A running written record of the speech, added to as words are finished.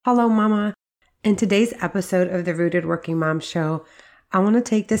Hello, Mama. In today's episode of the Rooted Working Mom Show, I want to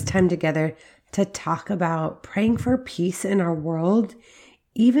take this time together to talk about praying for peace in our world,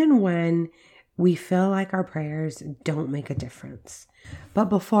 even when we feel like our prayers don't make a difference. But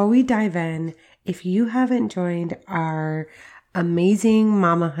before we dive in, if you haven't joined our amazing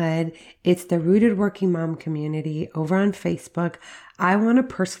mamahood, it's the Rooted Working Mom community over on Facebook, I want to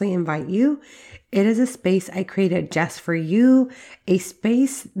personally invite you. It is a space I created just for you, a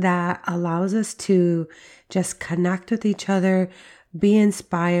space that allows us to just connect with each other, be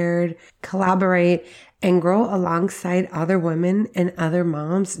inspired, collaborate, and grow alongside other women and other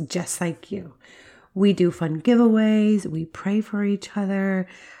moms just like you. We do fun giveaways, we pray for each other.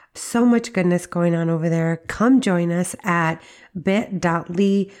 So much goodness going on over there. Come join us at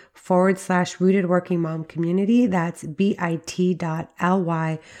bit.ly/rooted working mom community. That's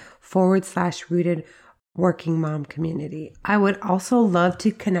bit.ly/rooted working mom community. I would also love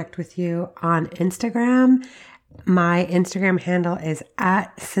to connect with you on Instagram. My Instagram handle is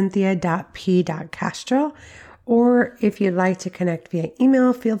at cynthia.p.castro. Or if you'd like to connect via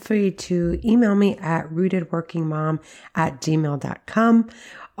email, feel free to email me at rootedworkingmom@gmail.com.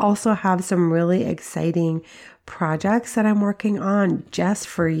 Also have some really exciting projects that I'm working on just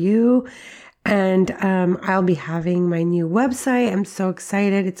for you. And I'll be having my new website. I'm so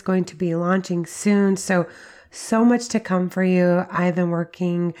excited. It's going to be launching soon. So much to come for you. I've been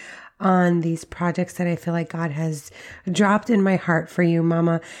working on these projects that I feel like God has dropped in my heart for you,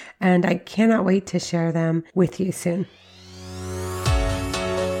 Mama. And I cannot wait to share them with you soon.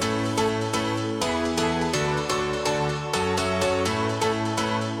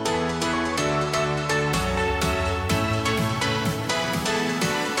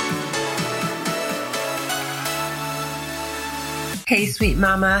 Hey, sweet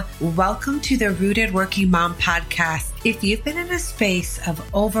mama. Welcome to the Rooted Working Mom podcast. If you've been in a space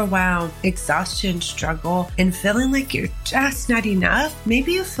of overwhelm, exhaustion, struggle, and feeling like you're just not enough,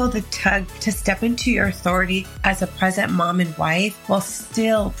 maybe you feel the tug to step into your authority as a present mom and wife while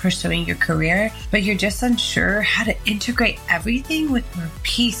still pursuing your career, but you're just unsure how to integrate everything with more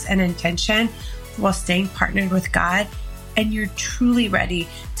peace and intention while staying partnered with God, and you're truly ready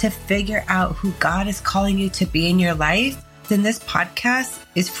to figure out who God is calling you to be in your life, then this podcast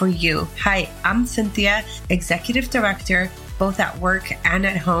is for you. Hi, I'm Cynthia, Executive Director, both at work and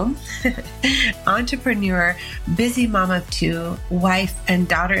at home, entrepreneur, busy mom of two, wife, and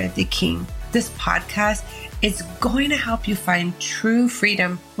daughter of the King. This podcast is going to help you find true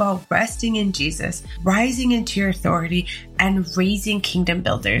freedom while resting in Jesus, rising into your authority, and raising kingdom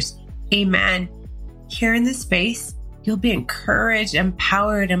builders. Amen. Here in this space, you'll be encouraged,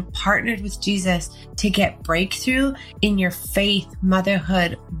 empowered, and partnered with Jesus to get breakthrough in your faith,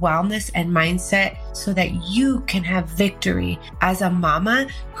 motherhood, wellness, and mindset so that you can have victory as a mama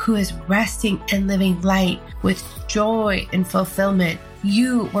who is resting and living light with joy and fulfillment.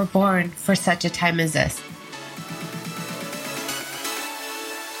 You were born for such a time as this.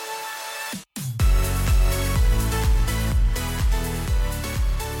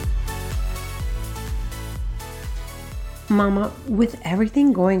 Mama, with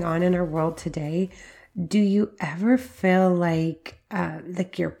everything going on in our world today, do you ever feel like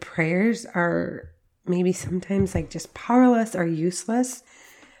your prayers are maybe sometimes like just powerless or useless?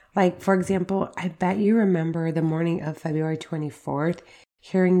 Like, for example, I bet you remember the morning of February 24th,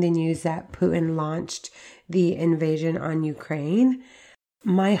 hearing the news that Putin launched the invasion on Ukraine.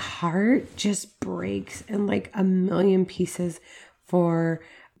 My heart just breaks in like a million pieces for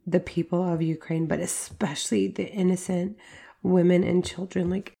the people of Ukraine, but especially the innocent women and children.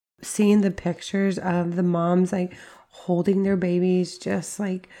 Like seeing the pictures of the moms like holding their babies, just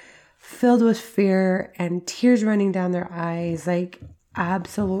like filled with fear and tears running down their eyes, like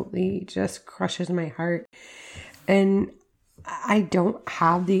absolutely just crushes my heart. And I don't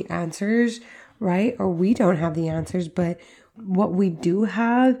have the answers, right? Or we don't have the answers, but what we do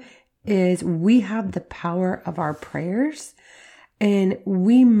have is we have the power of our prayers. And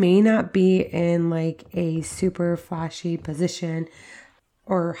we may not be in like a super flashy position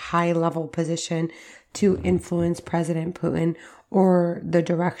or high level position to influence President Putin or the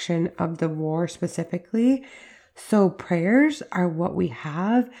direction of the war specifically. So prayers are what we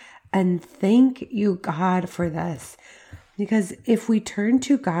have. And thank you, God, for this. Because if we turn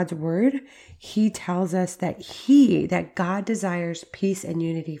to God's word, he tells us that God desires peace and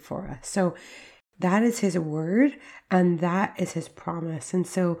unity for us. So that is his word and that is his promise. And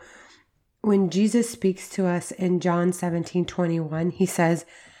so when Jesus speaks to us in John 17:21, he says,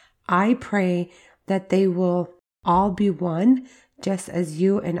 I pray that they will all be one, just as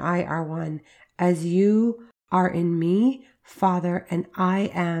you and I are one. As you are in me Father, and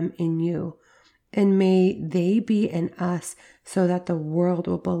I am in you. And may they be in us so that the world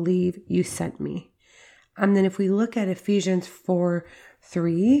will believe you sent me. And then if we look at Ephesians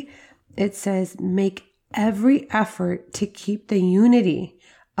 4:3, it says, make every effort to keep the unity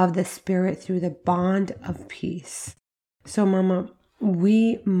of the Spirit through the bond of peace. So, Mama,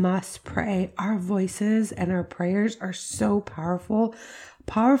 we must pray. Our voices and our prayers are so powerful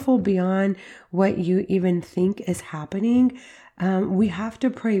beyond what you even think is happening. We have to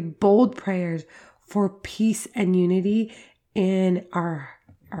pray bold prayers for peace and unity in our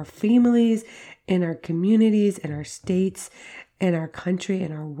families, in our communities, in our states, in our country,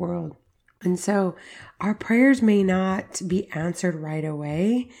 in our world. And so our prayers may not be answered right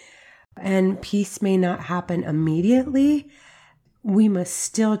away, and peace may not happen immediately. We must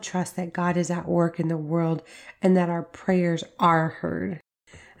still trust that God is at work in the world and that our prayers are heard.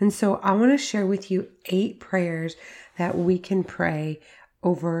 And so I want to share with you 8 prayers that we can pray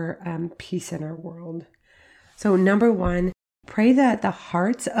over peace in our world. So number 1, pray that the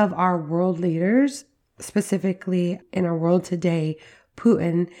hearts of our world leaders, specifically in our world today,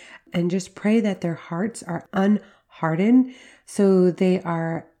 Putin, and just pray that their hearts are unhardened so they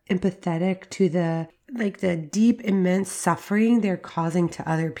are empathetic to the deep, immense suffering they're causing to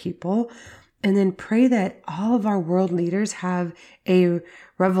other people. And then pray that all of our world leaders have a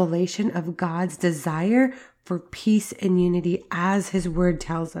revelation of God's desire for peace and unity as his word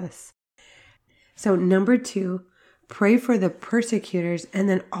tells us. So number 2, pray for the persecutors and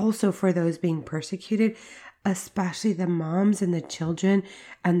then also for those being persecuted, especially the moms and the children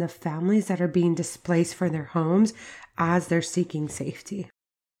and the families that are being displaced from their homes as they're seeking safety.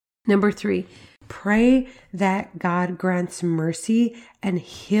 Number 3, pray that God grants mercy and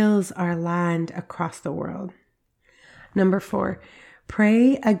heals our land across the world. Number 4,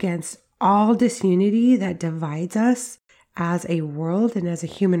 pray against all disunity that divides us as a world and as a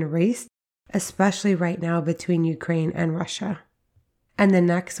human race, especially right now between Ukraine and Russia. And the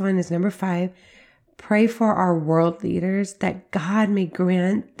next one is number 5, pray for our world leaders that God may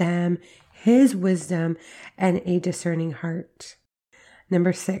grant them his wisdom and a discerning heart.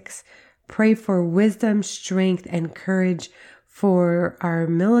 Number 6, pray for wisdom, strength, and courage for our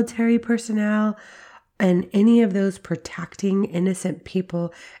military personnel and any of those protecting innocent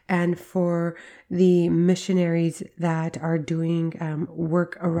people, and for the missionaries that are doing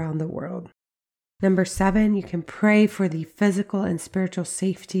work around the world. Number 7, you can pray for the physical and spiritual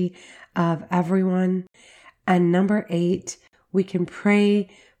safety of everyone. And number 8, we can pray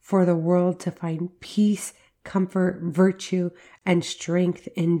for the world to find peace, comfort, virtue, and strength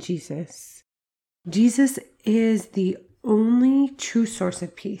in Jesus. Jesus is the only true source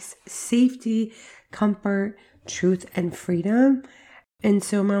of peace, safety, comfort, truth, and freedom. And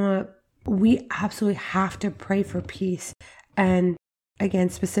so, Mama, we absolutely have to pray for peace. And again,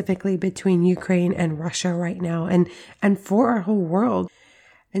 specifically between Ukraine and Russia right now, and for our whole world.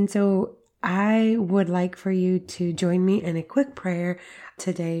 And so I would like for you to join me in a quick prayer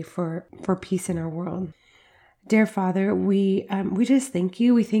today for peace in our world. Dear Father, we just thank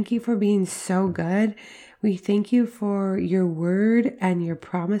you. We thank you for being so good. We thank you for your word and your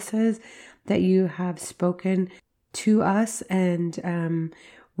promises that you have spoken to us. And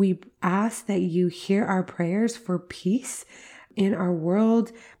we ask that you hear our prayers for peace in our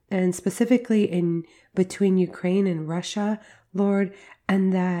world, and specifically in between Ukraine and Russia, Lord,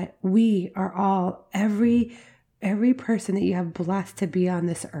 and that we are all, every person that you have blessed to be on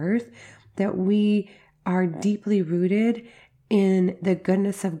this earth, that we are deeply rooted in the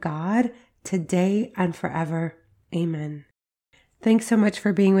goodness of God today and forever. Amen. Thanks so much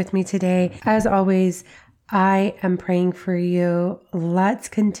for being with me today. As always, I am praying for you. Let's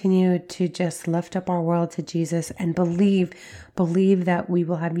continue to just lift up our world to Jesus and believe that we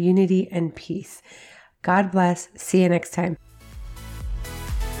will have unity and peace. God bless. See you next time.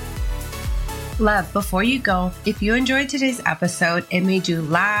 Love, before you go, if you enjoyed today's episode, it made you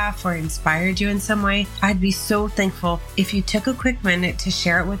laugh or inspired you in some way, I'd be so thankful if you took a quick minute to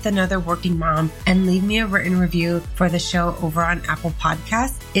share it with another working mom and leave me a written review for the show over on Apple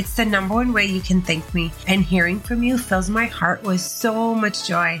Podcasts. It's the number one way you can thank me, and hearing from you fills my heart with so much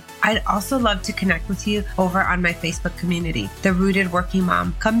joy. I'd also love to connect with you over on my Facebook community, The Rooted Working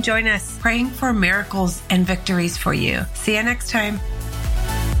Mom. Come join us, praying for miracles and victories for you. See you next time.